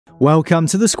Welcome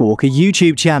to the Squawka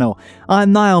YouTube channel.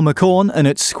 I'm Niall McCorn, and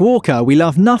at Squawka we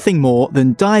love nothing more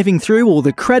than diving through all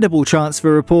the credible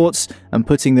transfer reports and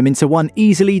putting them into one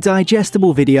easily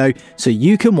digestible video so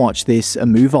you can watch this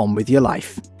and move on with your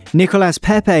life. Nicolas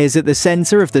Pépé is at the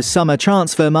centre of the summer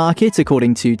transfer market,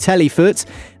 according to Telefoot.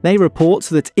 They report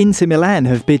that Inter Milan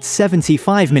have bid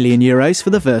 €75 million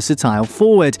for the versatile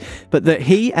forward, but that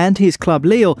he and his club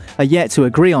Lille are yet to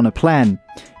agree on a plan.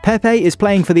 Pepe is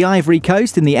playing for the Ivory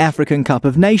Coast in the African Cup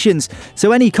of Nations,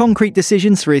 so any concrete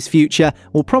decisions for his future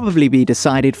will probably be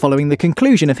decided following the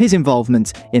conclusion of his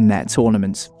involvement in that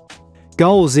tournament.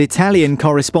 Goal's Italian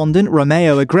correspondent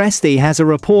Romeo Agresti has a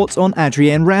report on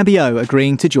Adrien Rabiot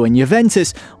agreeing to join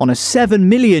Juventus on a €7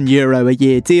 million a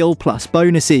year deal plus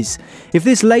bonuses. If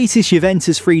this latest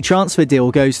Juventus free transfer deal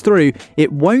goes through,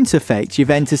 it won't affect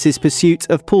Juventus's pursuit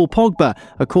of Paul Pogba,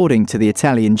 according to the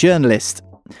Italian journalist.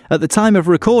 At the time of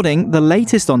recording, the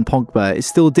latest on Pogba is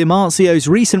still Di Marzio's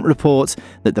recent report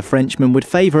that the Frenchman would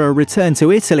favour a return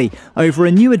to Italy over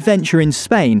a new adventure in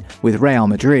Spain with Real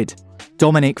Madrid.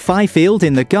 Dominic Fifield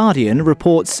in The Guardian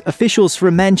reports officials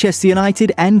from Manchester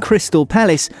United and Crystal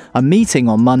Palace are meeting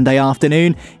on Monday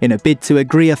afternoon in a bid to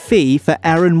agree a fee for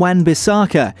Aaron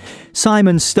Wan-Bissaka.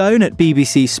 Simon Stone at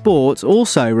BBC Sport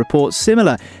also reports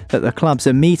similar, that the clubs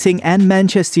are meeting and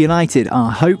Manchester United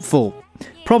are hopeful.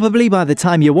 Probably by the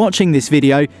time you're watching this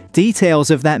video,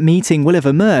 details of that meeting will have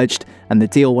emerged and the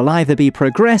deal will either be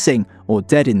progressing or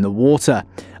dead in the water.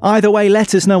 Either way,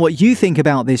 let us know what you think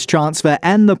about this transfer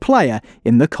and the player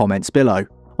in the comments below.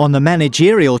 On the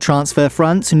managerial transfer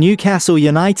front, Newcastle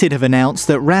United have announced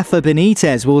that Rafa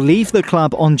Benitez will leave the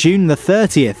club on June the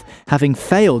 30th, having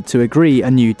failed to agree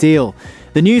a new deal.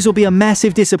 The news will be a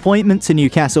massive disappointment to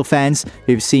Newcastle fans,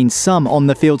 who've seen some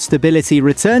on-the-field stability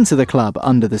return to the club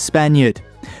under the Spaniard.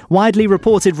 Widely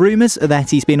reported rumours are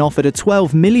that he's been offered a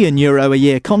 €12 million a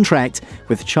year contract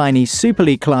with Chinese Super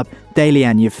League club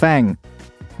Dalian Yifang.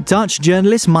 Dutch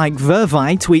journalist Mike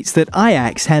Verwij tweets that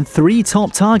Ajax had 3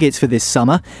 top targets for this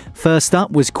summer. First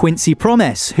up was Quincy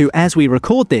Promes, who, as we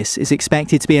record this, is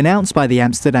expected to be announced by the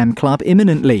Amsterdam club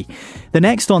imminently. The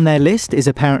next on their list is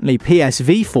apparently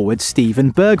PSV forward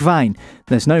Steven Bergwijn.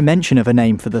 There's no mention of a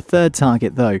name for the third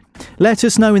target, though. Let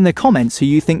us know in the comments who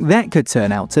you think that could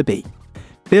turn out to be.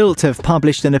 Bild have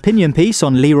published an opinion piece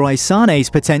on Leroy Sané's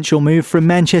potential move from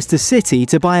Manchester City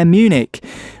to Bayern Munich.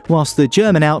 Whilst the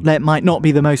German outlet might not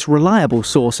be the most reliable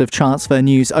source of transfer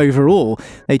news overall,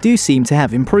 they do seem to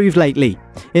have improved lately.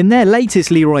 In their latest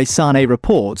Leroy Sané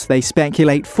report, they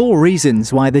speculate 4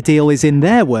 reasons why the deal is, in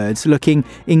their words, looking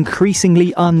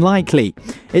increasingly unlikely.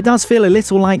 It does feel a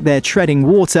little like they're treading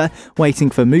water, waiting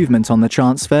for movement on the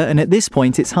transfer, and at this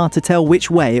point it's hard to tell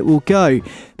which way it will go.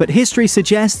 But history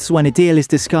suggests when a deal is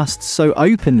discussed so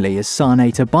openly as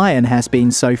Sané to Bayern has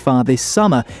been so far this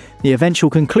summer, the eventual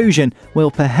conclusion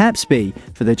will perhaps be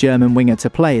for the German winger to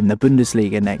play in the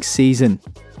Bundesliga next season.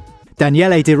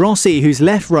 Daniele De Rossi, who's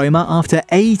left Roma after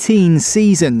 18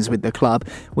 seasons with the club,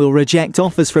 will reject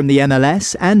offers from the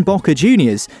MLS and Boca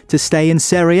Juniors to stay in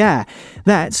Serie A.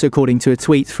 That's according to a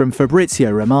tweet from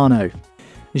Fabrizio Romano.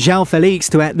 João Felix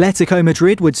to Atletico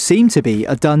Madrid would seem to be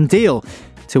a done deal.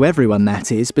 To everyone,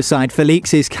 that is, beside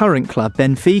Felix's current club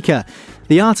Benfica.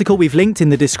 The article we've linked in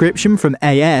the description from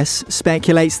AS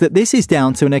speculates that this is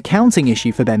down to an accounting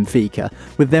issue for Benfica,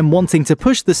 with them wanting to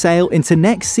push the sale into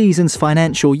next season's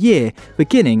financial year,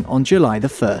 beginning on July the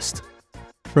 1st.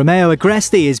 Romeo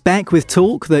Agresti is back with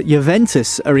talk that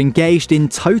Juventus are engaged in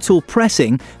total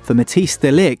pressing for Matthijs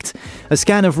de Ligt. A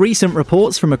scan of recent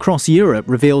reports from across Europe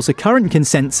reveals a current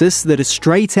consensus that a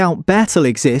straight-out battle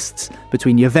exists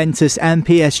between Juventus and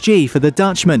PSG for the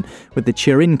Dutchman, with the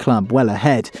Turin club well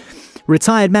ahead.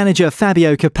 Retired manager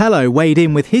Fabio Capello weighed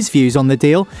in with his views on the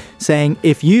deal, saying,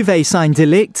 "If Juve sign de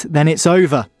Ligt, then it's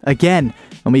over, again,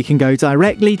 and we can go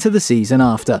directly to the season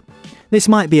after." This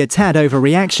might be a tad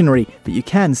overreactionary, but you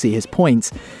can see his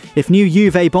point. If new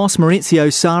Juve boss Maurizio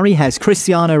Sarri has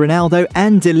Cristiano Ronaldo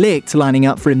and De Ligt lining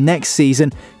up for him next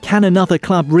season, can another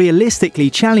club realistically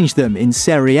challenge them in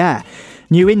Serie A?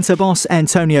 New Inter boss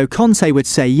Antonio Conte would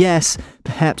say yes,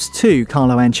 perhaps to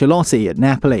Carlo Ancelotti at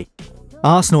Napoli.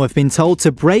 Arsenal have been told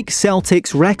to break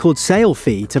Celtic's record sale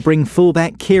fee to bring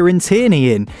fullback Kieran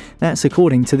Tierney in. That's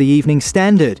according to the Evening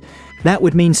Standard. That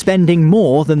would mean spending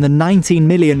more than the £19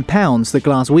 million the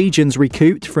Glaswegians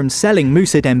recouped from selling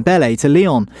Moussa Dembele to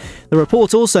Lyon. The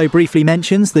report also briefly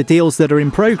mentions the deals that are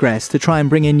in progress to try and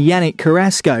bring in Yannick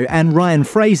Carrasco and Ryan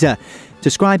Fraser,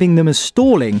 describing them as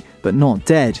stalling but not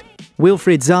dead.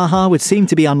 Wilfried Zaha would seem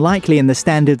to be unlikely in the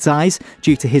Standard's eyes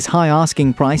due to his high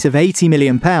asking price of £80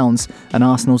 million and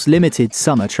Arsenal's limited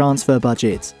summer transfer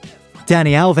budget.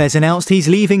 Dani Alves announced he's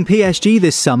leaving PSG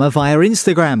this summer via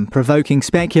Instagram, provoking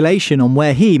speculation on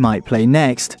where he might play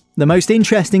next. The most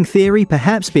interesting theory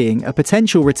perhaps being a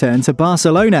potential return to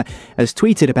Barcelona, as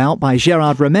tweeted about by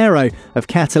Gerard Romero of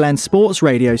Catalan sports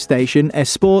radio station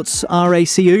Esports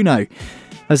RAC1.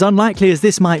 As unlikely as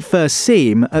this might first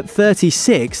seem, at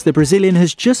 36, the Brazilian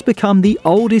has just become the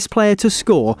oldest player to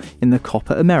score in the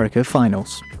Copa America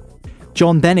finals.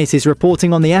 John Bennett is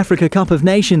reporting on the Africa Cup of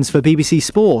Nations for BBC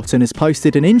Sport and has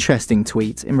posted an interesting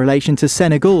tweet in relation to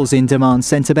Senegal's in-demand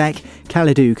centre-back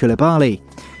Kalidou Koulibaly.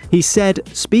 He said,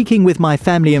 "Speaking with my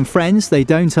family and friends, they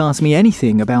don't ask me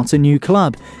anything about a new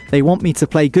club. They want me to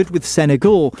play good with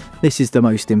Senegal. This is the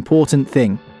most important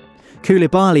thing."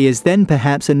 Koulibaly is then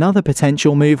perhaps another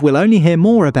potential move we'll only hear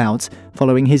more about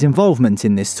following his involvement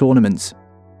in this tournament.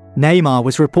 Neymar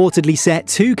was reportedly set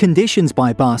 2 conditions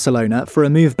by Barcelona for a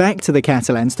move back to the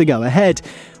Catalans to go ahead.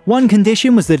 One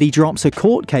condition was that he drops a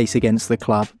court case against the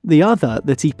club, the other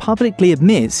that he publicly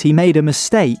admits he made a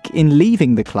mistake in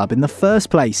leaving the club in the first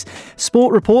place.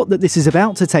 Sport report that this is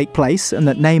about to take place and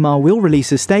that Neymar will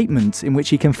release a statement in which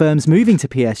he confirms moving to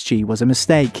PSG was a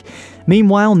mistake.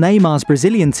 Meanwhile, Neymar's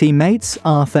Brazilian teammates,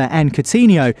 Arthur and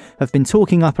Coutinho, have been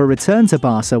talking up a return to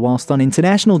Barca whilst on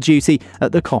international duty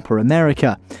at the Copa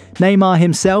America. Neymar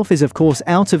himself is of course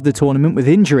out of the tournament with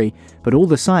injury, but all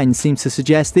the signs seem to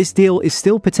suggest this deal is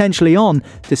still potentially on,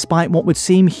 despite what would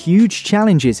seem huge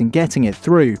challenges in getting it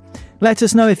through. Let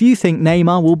us know if you think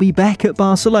Neymar will be back at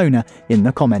Barcelona in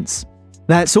the comments.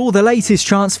 That's all the latest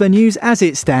transfer news as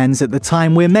it stands at the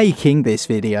time we're making this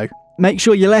video. Make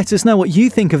sure you let us know what you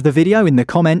think of the video in the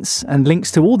comments, and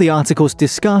links to all the articles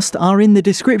discussed are in the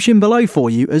description below for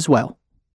you as well.